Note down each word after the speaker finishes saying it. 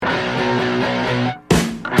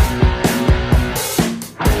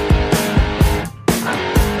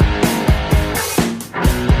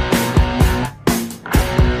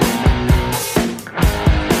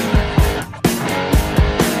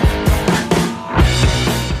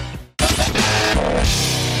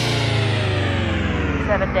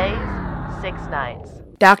nights.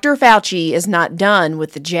 Dr. Fauci is not done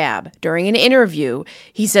with the jab. During an interview,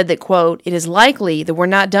 he said that, quote, "It is likely that we're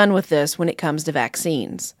not done with this when it comes to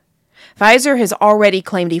vaccines." Pfizer has already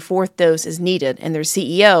claimed a fourth dose is needed, and their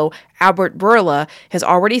CEO, Albert Bourla, has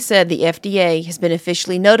already said the FDA has been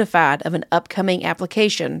officially notified of an upcoming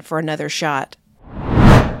application for another shot.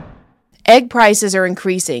 Egg prices are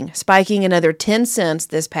increasing, spiking another 10 cents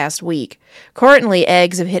this past week. Currently,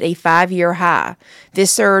 eggs have hit a 5-year high.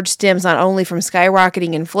 This surge stems not only from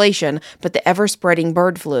skyrocketing inflation, but the ever-spreading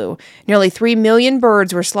bird flu. Nearly 3 million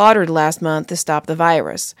birds were slaughtered last month to stop the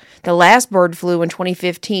virus. The last bird flu in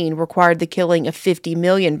 2015 required the killing of 50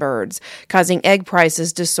 million birds, causing egg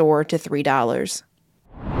prices to soar to $3.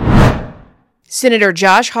 Senator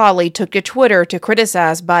Josh Hawley took to Twitter to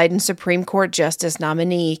criticize Biden's Supreme Court Justice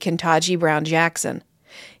nominee, Ketanji Brown Jackson.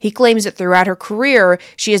 He claims that throughout her career,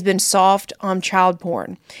 she has been soft on child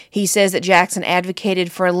porn. He says that Jackson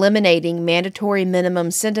advocated for eliminating mandatory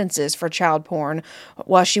minimum sentences for child porn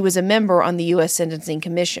while she was a member on the U.S. Sentencing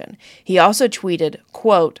Commission. He also tweeted,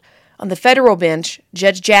 quote, "On the federal bench,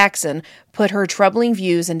 Judge Jackson put her troubling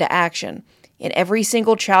views into action. In every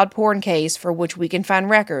single child porn case for which we can find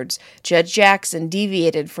records, Judge Jackson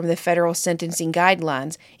deviated from the federal sentencing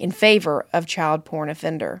guidelines in favor of child porn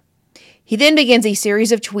offender." He then begins a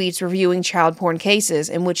series of tweets reviewing child porn cases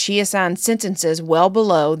in which she assigned sentences well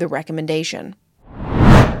below the recommendation.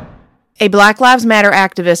 A Black Lives Matter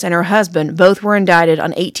activist and her husband both were indicted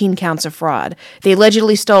on 18 counts of fraud. They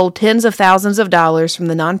allegedly stole tens of thousands of dollars from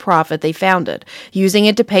the nonprofit they founded, using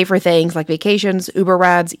it to pay for things like vacations, Uber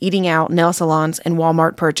rides, eating out, nail salons, and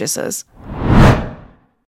Walmart purchases.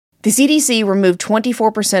 The CDC removed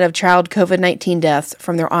 24% of child COVID-19 deaths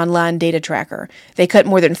from their online data tracker. They cut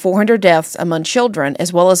more than 400 deaths among children,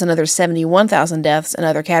 as well as another 71,000 deaths in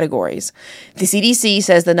other categories. The CDC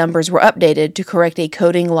says the numbers were updated to correct a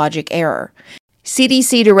coding logic error.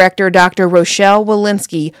 CDC Director Dr. Rochelle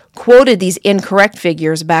Walensky quoted these incorrect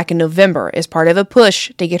figures back in November as part of a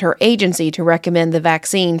push to get her agency to recommend the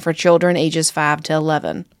vaccine for children ages 5 to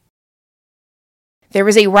 11. There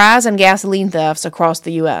is a rise in gasoline thefts across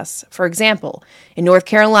the U.S. For example, in North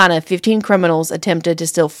Carolina, 15 criminals attempted to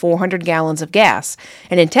steal 400 gallons of gas,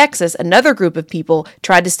 and in Texas, another group of people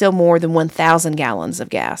tried to steal more than 1,000 gallons of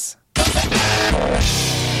gas.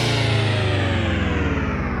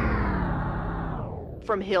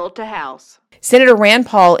 From Hill to House. Senator Rand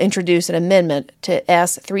Paul introduced an amendment to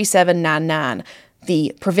S. 3799,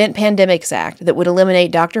 the Prevent Pandemics Act, that would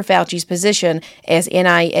eliminate Dr. Fauci's position as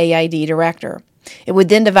NIAID director. It would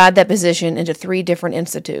then divide that position into 3 different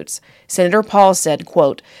institutes. Senator Paul said,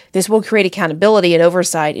 quote, "This will create accountability and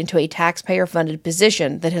oversight into a taxpayer-funded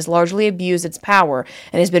position that has largely abused its power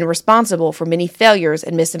and has been responsible for many failures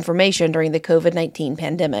and misinformation during the COVID-19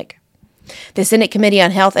 pandemic." The Senate Committee on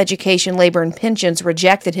Health, Education, Labor, and Pensions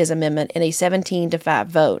rejected his amendment in a 17-5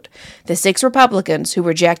 vote. The 6 Republicans who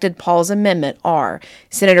rejected Paul's amendment are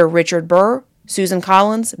Senator Richard Burr, Susan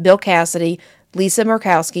Collins, Bill Cassidy, Lisa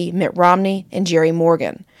Murkowski, Mitt Romney, and Jerry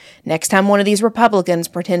Morgan. Next time one of these Republicans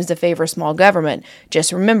pretends to favor small government,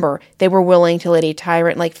 just remember they were willing to let a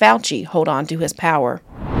tyrant like Fauci hold on to his power.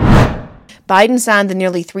 Biden signed the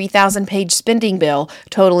nearly 3,000-page spending bill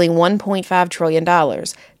totaling $1.5 trillion.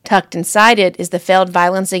 Tucked inside it is the failed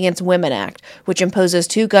Violence Against Women Act, which imposes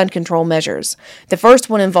 2 gun control measures. The first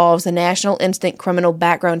one involves the National Instant Criminal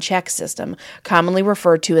Background Check System, commonly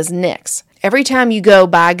referred to as NICS. Every time you go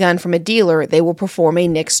buy a gun from a dealer, they will perform a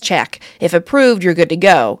NICS check. If approved, you're good to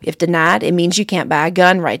go. If denied, it means you can't buy a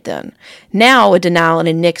gun right then. Now, a denial in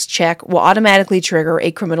a NICS check will automatically trigger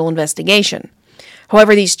a criminal investigation.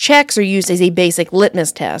 However, these checks are used as a basic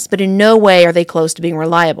litmus test, but in no way are they close to being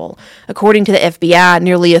reliable. According to the FBI,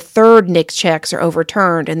 nearly a third NICS checks are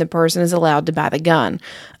overturned and the person is allowed to buy the gun.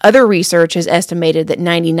 Other research has estimated that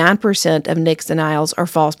 99% of NICS denials are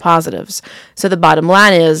false positives. So the bottom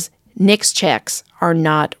line is, NICS checks are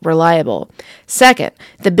not reliable. Second,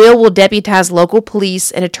 the bill will deputize local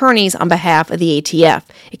police and attorneys on behalf of the ATF,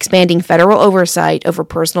 expanding federal oversight over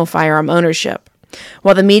personal firearm ownership.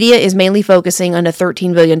 While the media is mainly focusing on the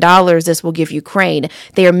 $13 billion this will give Ukraine,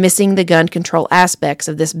 they are missing the gun control aspects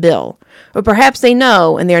of this bill. Or perhaps they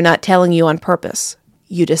know and they are not telling you on purpose.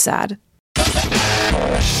 You decide.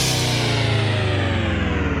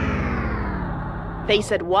 They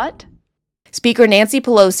said what? Speaker Nancy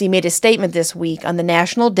Pelosi made a statement this week on the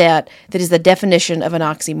national debt that is the definition of an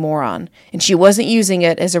oxymoron, and she wasn't using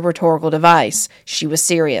it as a rhetorical device. She was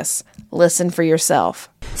serious. Listen for yourself.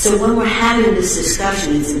 So when we're having this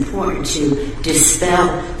discussion, it's important to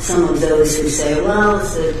dispel some of those who say, well,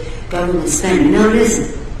 it's the government spending. No, it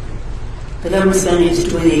isn't. The government spending is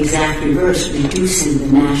doing the exact reverse, reducing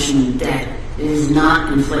the national debt. It is not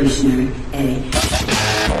inflationary, A.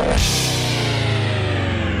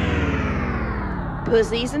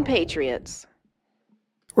 Pussies and patriots.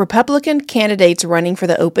 Republican candidates running for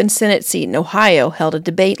the open Senate seat in Ohio held a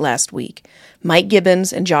debate last week. Mike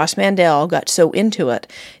Gibbons and Josh Mandel got so into it,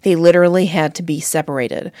 they literally had to be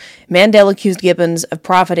separated. Mandel accused Gibbons of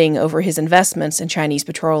profiting over his investments in Chinese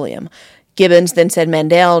petroleum. Gibbons then said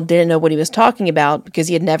Mandel didn't know what he was talking about because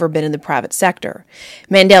he had never been in the private sector.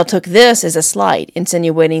 Mandel took this as a slight,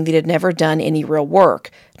 insinuating that he had never done any real work,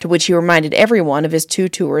 to which he reminded everyone of his 2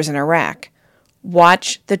 tours in Iraq.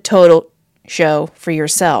 Watch the total show for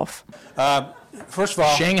yourself. First of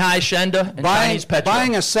all, Shanghai Shenda and Chinese petrol.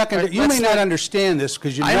 Buying a second, you may not understand this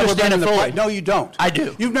because you've never been in the private. No, you don't. I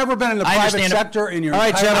do. You've never been in the private sector in your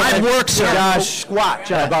entire life. I've worked, sir. Josh, squat.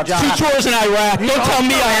 2 tours in Iraq. Don't tell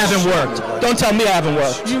me I haven't worked. Don't tell me I haven't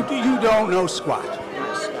worked. You don't know squat.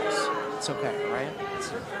 It's okay,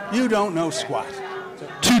 right? You don't know squat.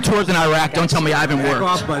 2 tours in Iraq. Don't tell me I haven't worked. Back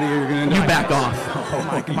off, buddy. You're gonna. You back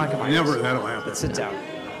off. Come on. Never. That'll happen. Let's sit down.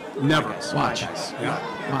 Never. Watch. Yeah.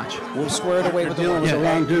 Watch. We'll square it away with the dealing with the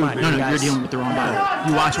wrong dude. No, you're dealing with the wrong guy.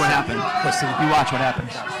 You watch what happens. You watch what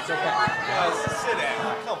happens.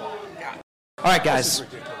 All right, guys.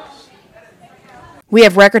 We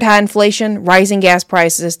have record high inflation, rising gas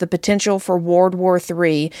prices, the potential for World War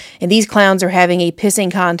III, and these clowns are having a pissing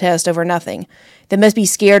contest over nothing. They must be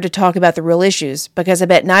scared to talk about the real issues, because I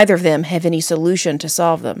bet neither of them have any solution to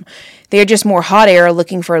solve them. They are just more hot air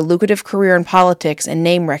looking for a lucrative career in politics and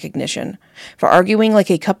name recognition. For arguing like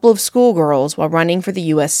a couple of schoolgirls while running for the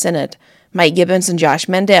U.S. Senate, Mike Gibbons and Josh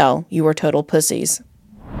Mandel, you are total pussies.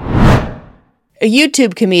 A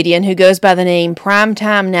YouTube comedian who goes by the name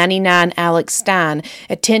Primetime99 Alex Stein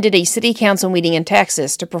attended a city council meeting in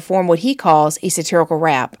Texas to perform what he calls a satirical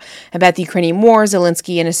rap about the Ukrainian war,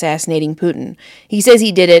 Zelensky, and assassinating Putin. He says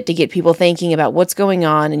he did it to get people thinking about what's going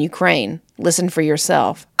on in Ukraine. Listen for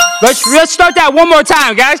yourself. Let's start that one more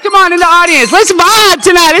time, guys. Come on in the audience. Let's vibe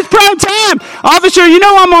tonight. It's prime time. Officer, you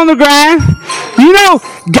know I'm on the grind. You know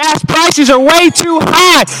gas prices are way too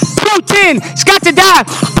high. Putin's got to die.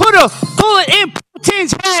 Put a bullet in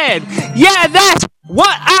Putin's head. Yeah, that's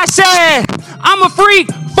what I said. I'm a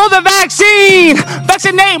freak for the vaccine.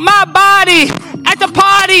 Vaccinate my body at the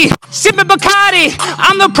party. Sipping Bacardi.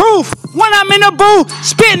 I'm the proof when I'm in the booth.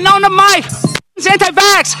 Spitting on the mic. Putin's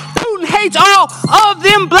anti-vax. Putin hates all of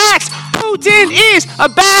them blacks. Putin is a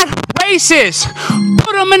bad racist.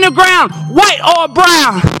 Put him in the ground, white or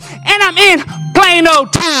brown. And I'm in plain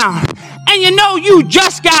old town. And you know you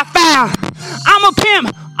just got found. I'm a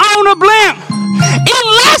pimp on a blimp. Eat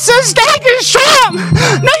lots of steak and shrimp.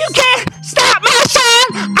 No, you can't stop my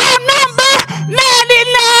shine. I'm number 99.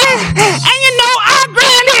 And you know I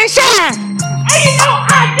grind and shine. And you know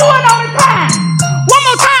I do it all the time. One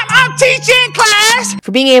more time, I'm teaching class.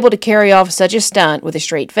 For being able to carry off such a stunt with a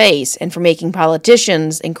straight face, and for making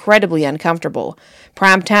politicians incredibly uncomfortable.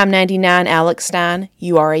 Primetime99 Alex Stein,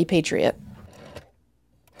 you are a patriot.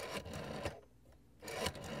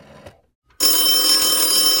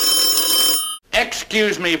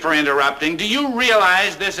 Excuse me for interrupting. Do you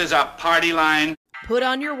realize this is a party line? Put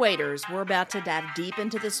on your waders. We're about to dive deep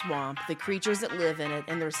into the swamp, the creatures that live in it,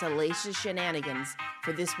 and their salacious shenanigans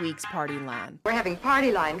for this week's Party Line. We're having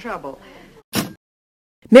party line trouble.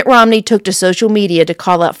 Mitt Romney took to social media to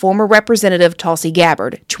call out former Representative Tulsi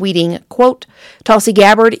Gabbard, tweeting, quote, Tulsi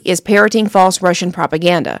Gabbard is parroting false Russian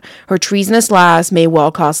propaganda. Her treasonous lies may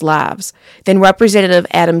well cost lives. Then Representative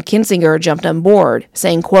Adam Kinzinger jumped on board,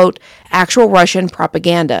 saying, quote, actual Russian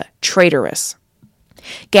propaganda, traitorous.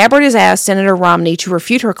 Gabbard has asked Senator Romney to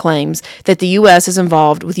refute her claims that the U.S. is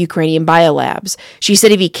involved with Ukrainian biolabs. She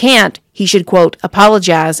said if he can't, he should, quote,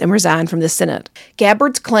 apologize and resign from the Senate.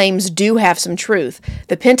 Gabbard's claims do have some truth.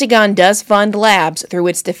 The Pentagon does fund labs through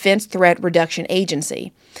its Defense Threat Reduction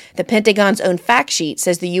Agency. The Pentagon's own fact sheet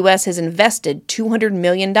says the U.S. has invested $200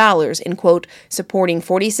 million in, quote, supporting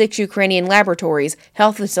 46 Ukrainian laboratories,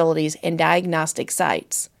 health facilities, and diagnostic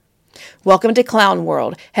sites. Welcome to Clown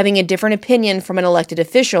World. Having a different opinion from an elected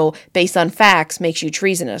official based on facts makes you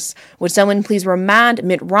treasonous. Would someone please remind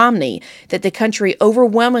Mitt Romney that the country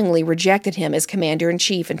overwhelmingly rejected him as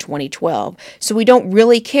commander-in-chief in 2012, so we don't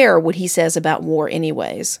really care what he says about war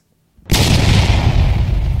anyways.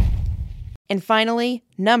 And finally,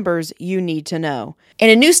 numbers you need to know.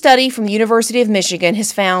 And a new study from the University of Michigan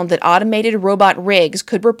has found that automated robot rigs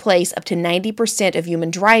could replace up to 90% of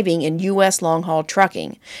human driving in U.S. long-haul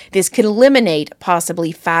trucking. This could eliminate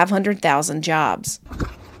possibly 500,000 jobs.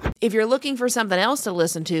 If you're looking for something else to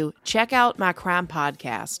listen to, check out my crime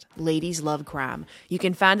podcast, Ladies Love Crime. You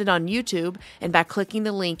can find it on YouTube and by clicking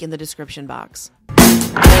the link in the description box.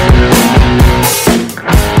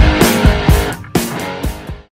 Network.